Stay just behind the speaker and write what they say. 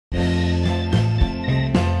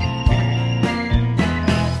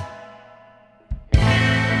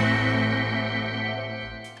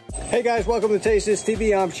Hey guys, welcome to Taste This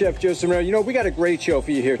TV. I'm Chef Joe Cimarrone. You know, we got a great show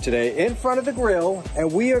for you here today in front of the grill, and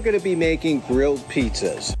we are going to be making grilled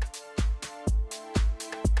pizzas.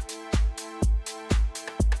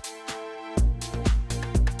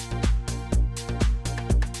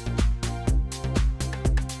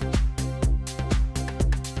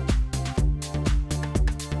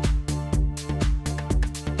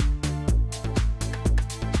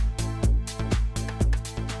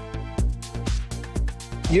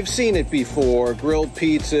 You've seen it before, grilled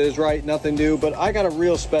pizzas, right? Nothing new, but I got a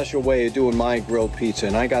real special way of doing my grilled pizza,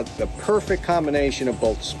 and I got the perfect combination of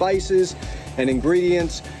both spices and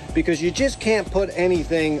ingredients, because you just can't put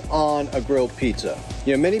anything on a grilled pizza.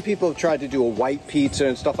 You know, many people have tried to do a white pizza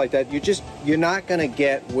and stuff like that. You're not gonna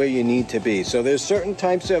get where you need to be. So there's certain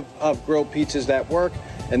types of grilled pizzas that work,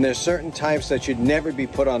 and there's certain types that should never be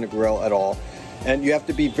put on the grill at all. And you have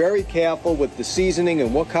to be very careful with the seasoning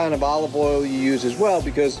and what kind of olive oil you use as well,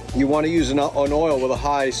 because you want to use an oil with a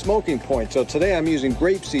high smoking point. So today I'm using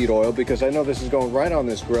grapeseed oil because I know this is going right on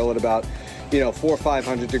this grill at about, 400 or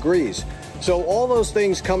 500 degrees. So all those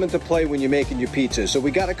things come into play when you're making your pizzas. So we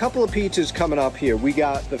got a couple of pizzas coming up here. We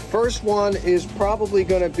got, the first one is probably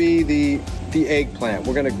going to be the eggplant.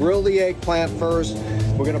 We're going to grill the eggplant first.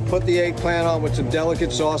 We're going to put the eggplant on with some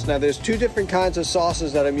delicate sauce. Now there's two different kinds of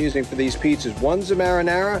sauces that I'm using for these pizzas. One's a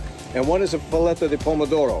marinara and one is a fileta de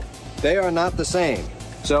pomodoro. They are not the same.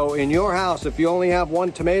 So in your house, if you only have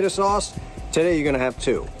one tomato sauce, today you're going to have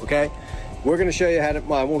two, okay? We're going to show you how to,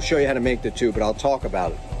 well, I won't show you how to make the two, but I'll talk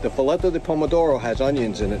about it. The fileta de pomodoro has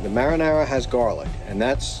onions in it. The marinara has garlic, and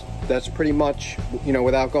that's pretty much,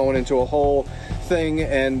 without going into a whole thing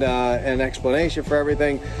and an explanation for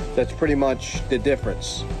everything, that's pretty much the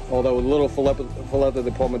difference. Although a little fileta de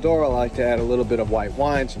pomodoro, I like to add a little bit of white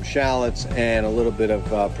wine, some shallots, and a little bit of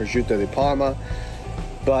prosciutto di Parma.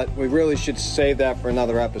 But we really should save that for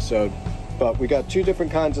another episode. But we got two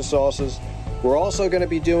different kinds of sauces. We're also going to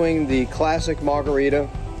be doing the classic margarita,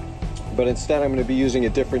 but instead I'm going to be using a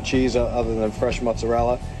different cheese other than fresh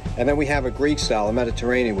mozzarella. And then we have a Greek style, a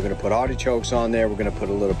Mediterranean. We're going to put artichokes on there. We're going to put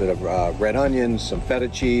a little bit of red onions, some feta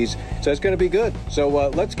cheese. So it's going to be good. So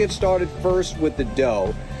let's get started first with the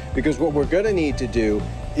dough, because what we're going to need to do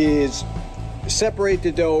is separate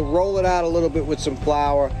the dough, roll it out a little bit with some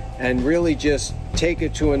flour, and really just take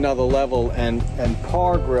it to another level and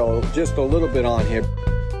par grill just a little bit on here.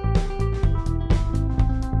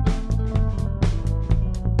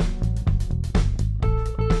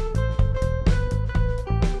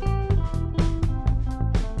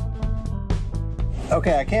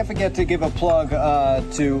 Okay, I can't forget to give a plug to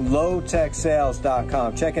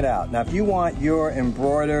lowtechsales.com. Check it out. Now, if you want your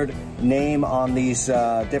embroidered name on these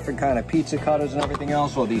different kind of pizza cutters and everything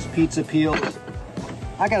else, or these pizza peels,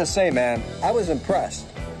 I gotta say, man, I was impressed.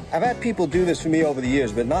 I've had people do this for me over the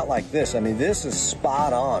years, but not like this. I mean, this is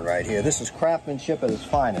spot on right here. This is craftsmanship at its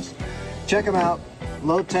finest. Check them out,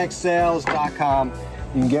 lowtechsales.com.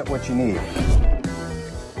 You can get what you need.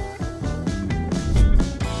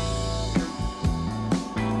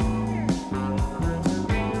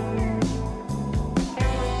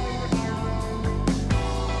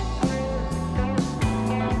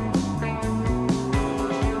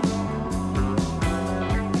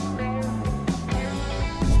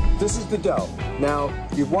 This is the dough. Now,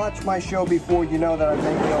 you've watched my show before, you know that I've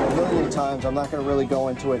made dough a million times. I'm not going to really go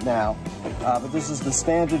into it now. But this is the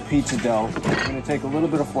standard pizza dough. We're going to take a little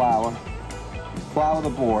bit of flour the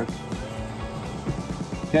board.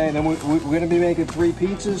 Okay, and then we're going to be making 3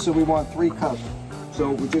 pizzas, so we want 3 cups.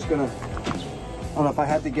 So we're just going to, I don't know, if I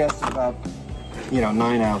had to guess, about,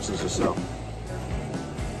 9 ounces or so.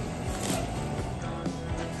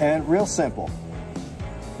 And real simple.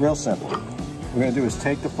 Real simple. What we're going to do is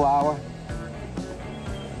take the flour.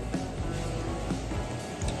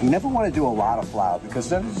 You never want to do a lot of flour because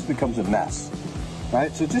then it just becomes a mess,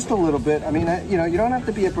 right? So just a little bit. I mean, you don't have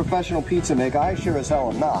to be a professional pizza maker. I sure as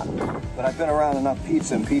hell am not, but I've been around enough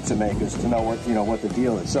pizza and pizza makers to know what the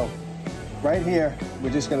deal is. So right here, we're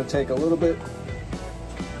just going to take a little bit.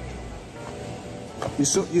 You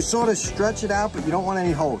sort of stretch it out, but you don't want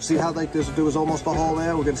any holes. See how like there was almost a hole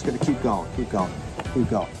there? We're just going to keep going, keep going, keep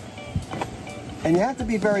going. And you have to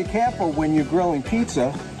be very careful when you're grilling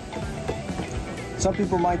pizza. Some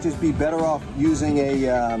people might just be better off using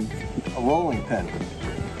a rolling pin,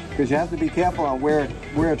 because you have to be careful on where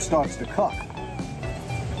it starts to cook.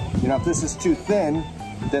 If this is too thin,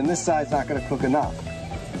 then this side's not going to cook enough.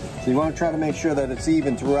 So you want to try to make sure that it's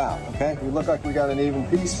even throughout, okay? We look like we got an even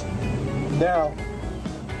piece. Now,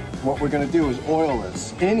 what we're going to do is oil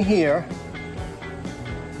this. In here,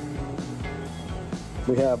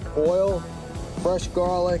 we have oil, fresh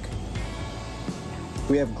garlic,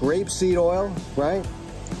 We have grapeseed oil, right?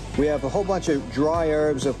 We have a whole bunch of dry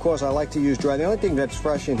herbs. Of course, I like to use dry. The only thing that's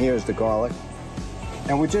fresh in here is the garlic.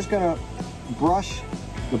 And we're just gonna brush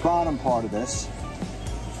the bottom part of this.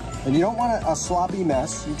 And you don't want a sloppy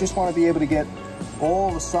mess. You just want to be able to get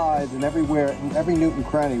all the sides and everywhere, and every nook and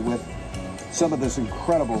cranny with some of this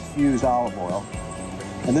incredible fused olive oil.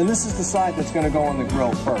 And then this is the side that's gonna go on the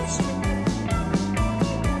grill first.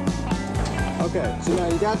 Okay, so now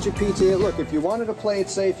you got your pizza here. Look, if you wanted to play it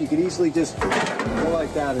safe, you could easily just go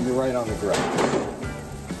like that and you're right on the grill.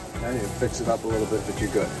 Now you fix it up a little bit, but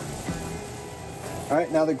you're good. All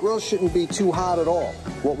right, now the grill shouldn't be too hot at all.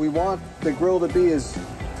 What we want the grill to be is,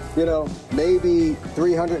 you know, maybe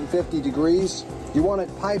 350 degrees. You want it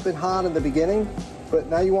piping hot in the beginning, but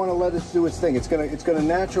now you want to let it do its thing. It's gonna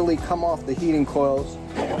naturally come off the heating coils.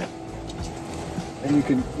 And you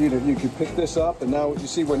can pick this up, and now you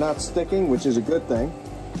see we're not sticking, which is a good thing,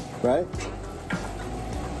 right?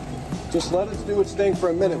 Just let it do its thing for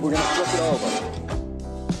a minute. We're gonna flip it over.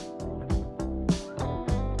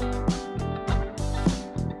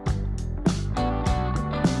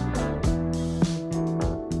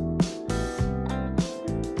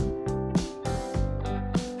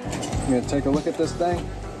 I'm gonna take a look at this thing.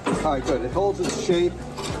 All right, good. It holds its shape.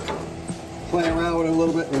 Play around with it a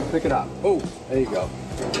little bit and pick it up. Oh, there you go.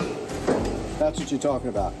 That's what you're talking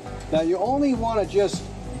about. Now you only want to just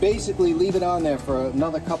basically leave it on there for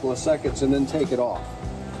another couple of seconds and then take it off.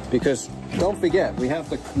 Because don't forget, we have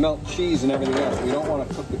to melt cheese and everything else. We don't want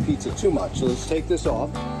to cook the pizza too much. So let's take this off.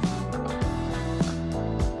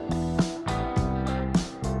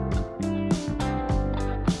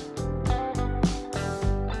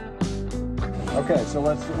 Okay, so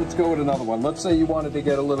let's go with another one. Let's say you wanted to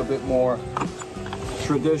get a little bit more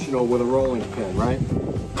traditional with a rolling pin, right?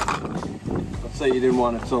 Let's say you didn't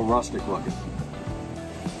want it so rustic looking.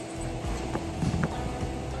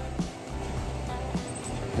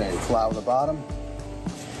 Okay, flour the bottom.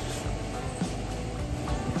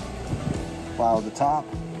 Flour the top.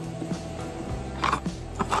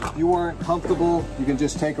 If you weren't comfortable, you can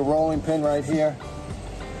just take a rolling pin right here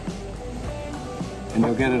and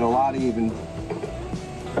you'll get it a lot even.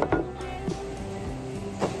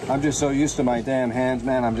 I'm just so used to my damn hands,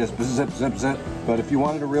 man. I'm just zip, zip, zip. But if you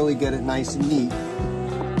wanted to really get it nice and neat,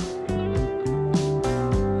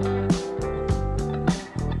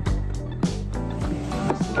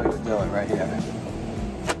 that's the way to do it right here.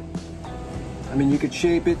 I mean, you could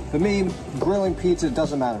shape it. For me, grilling pizza, it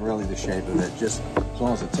doesn't matter really the shape of it, just as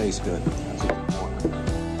long as it tastes good. That's what's important.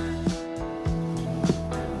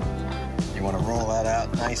 You want to roll that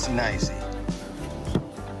out nicey, nicey.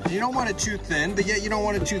 You don't want it too thin, but yet you don't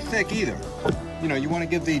want it too thick either. You know, you want to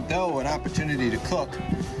give the dough an opportunity to cook.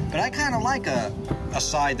 But I kind of like a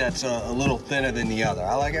side that's a little thinner than the other.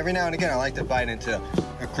 I like, every now and again, I like to bite into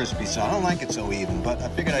a crispy side. I don't like it so even, but I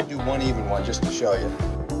figured I'd do one even one just to show you.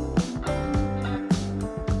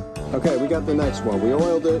 Okay, we got the next one. We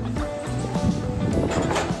oiled it.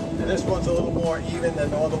 And this one's a little more even than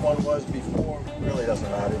the other one was before. It really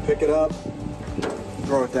doesn't matter. Pick it up,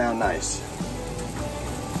 throw it down nice.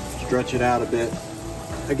 Stretch it out a bit.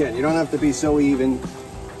 Again, you don't have to be so even.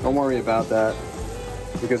 Don't worry about that,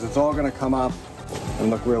 because it's all gonna come up and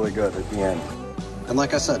look really good at the end. And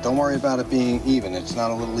like I said, don't worry about it being even. It's not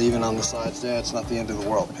a little even on the sides there. It's not the end of the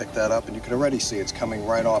world. Pick that up and you can already see it's coming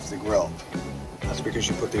right off the grill. That's because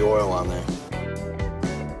you put the oil on there.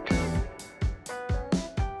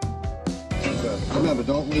 Good. Remember,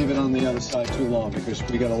 don't leave it on the other side too long because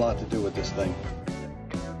we got a lot to do with this thing.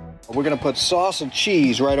 We're gonna put sauce and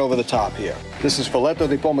cheese right over the top here. This is filetto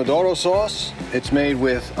di pomodoro sauce. It's made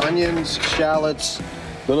with onions, shallots, a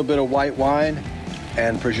little bit of white wine,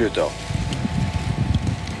 and prosciutto.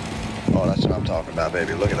 Oh, that's what I'm talking about,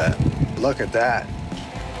 baby. Look at that. Look at that.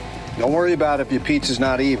 Don't worry about if your pizza's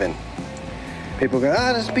not even. People go,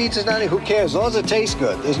 ah, this pizza's not even. Who cares? As long as it tastes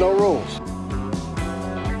good. There's no rules.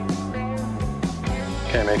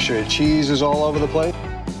 Okay, make sure your cheese is all over the plate.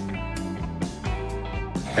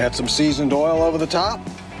 Add some seasoned oil over the top.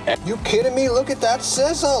 You kidding me? Look at that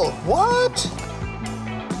sizzle. What?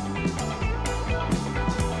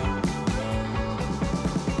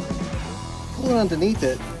 Pull it underneath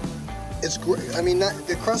it. It's great. I mean,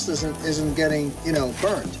 the crust isn't getting, you know,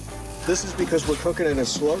 burned. This is because we're cooking at a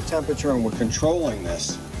slow temperature and we're controlling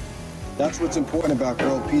this. That's what's important about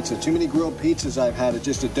grilled pizza. Too many grilled pizzas I've had are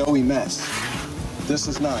just a doughy mess. This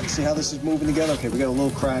is not. See how this is moving together? Okay, we got a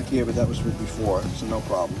little crack here, but that was before, so no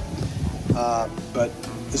problem. But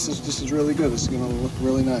this is really good. This is gonna look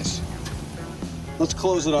really nice. Let's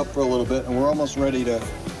close it up for a little bit, and we're almost ready to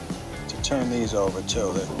turn these over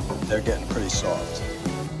too. They're getting pretty soft.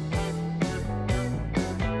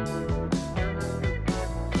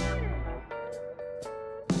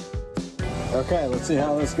 Okay, let's see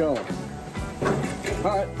how this goes.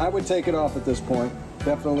 All right, I would take it off at this point.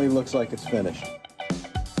 Definitely looks like it's finished.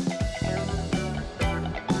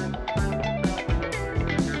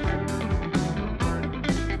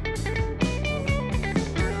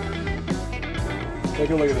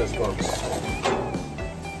 Take a look at this, folks.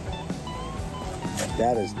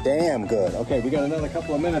 That is damn good. Okay, we got another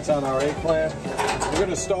couple of minutes on our eggplant. We're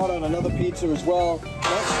gonna start on another pizza as well.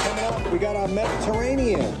 Next coming up, we got our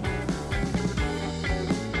Mediterranean.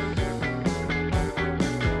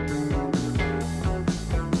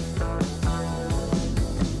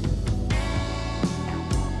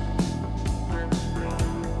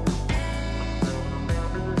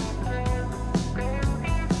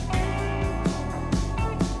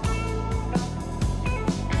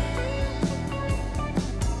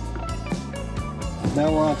 Now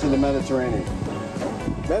we're on to the Mediterranean.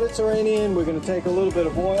 Mediterranean, we're going to take a little bit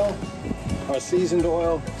of oil, our seasoned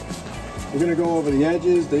oil. We're going to go over the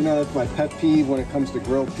edges. They know that's my pet peeve when it comes to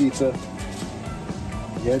grilled pizza.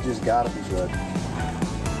 The edges got to be good.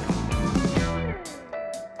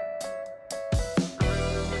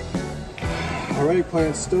 Our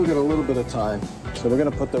eggplant's still got a little bit of time, so we're going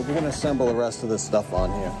to assemble the rest of this stuff on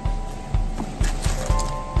here.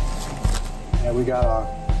 And we got our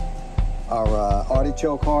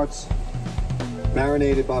artichoke hearts,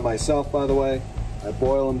 marinated by myself, by the way. I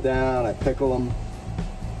boil them down, I pickle them.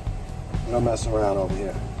 I don't mess around over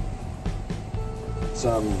here.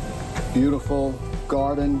 Some beautiful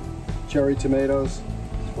garden cherry tomatoes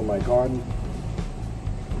from my garden.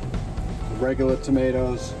 Some regular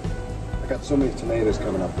tomatoes. I got so many tomatoes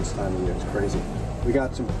coming up this time of year, it's crazy. We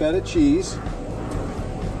got some feta cheese,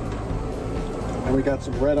 and we got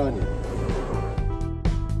some red onion.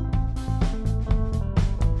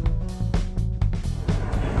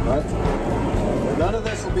 Right? None of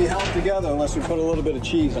this will be held together unless we put a little bit of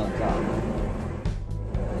cheese on top.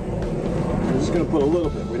 We're just going to put a little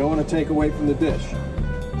bit. We don't want to take away from the dish.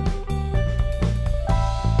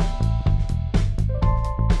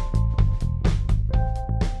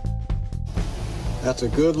 That's a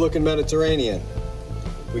good looking Mediterranean.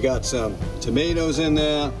 We got some tomatoes in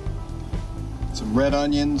there, some red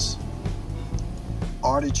onions,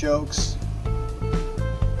 artichokes.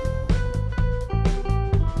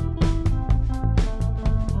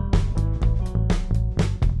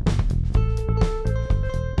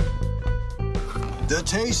 The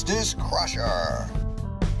Taste is Crusher.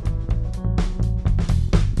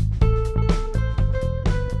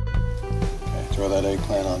 Okay, throw that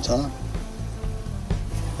eggplant on top.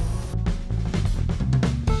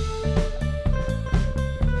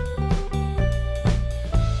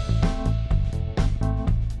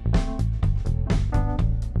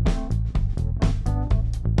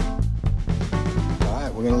 All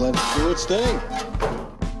right, we're gonna let it do its thing.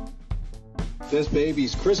 This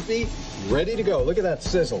baby's crispy, ready to go. Look at that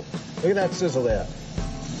sizzle. Look at that sizzle there.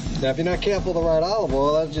 Now, if you're not careful with the right olive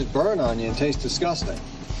oil, that'll just burn on you and taste disgusting.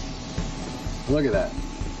 Look at that.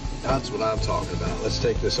 That's what I'm talking about. Let's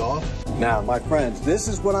take this off. Now, my friends, this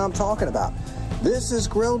is what I'm talking about. This is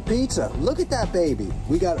grilled pizza. Look at that baby.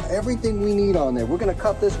 We got everything we need on there. We're gonna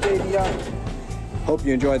cut this baby up. Hope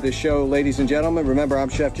you enjoyed this show, ladies and gentlemen. Remember, I'm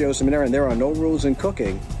Chef Joe Ciminera, and there are no rules in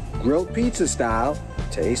cooking. Grilled pizza style,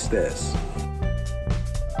 taste this.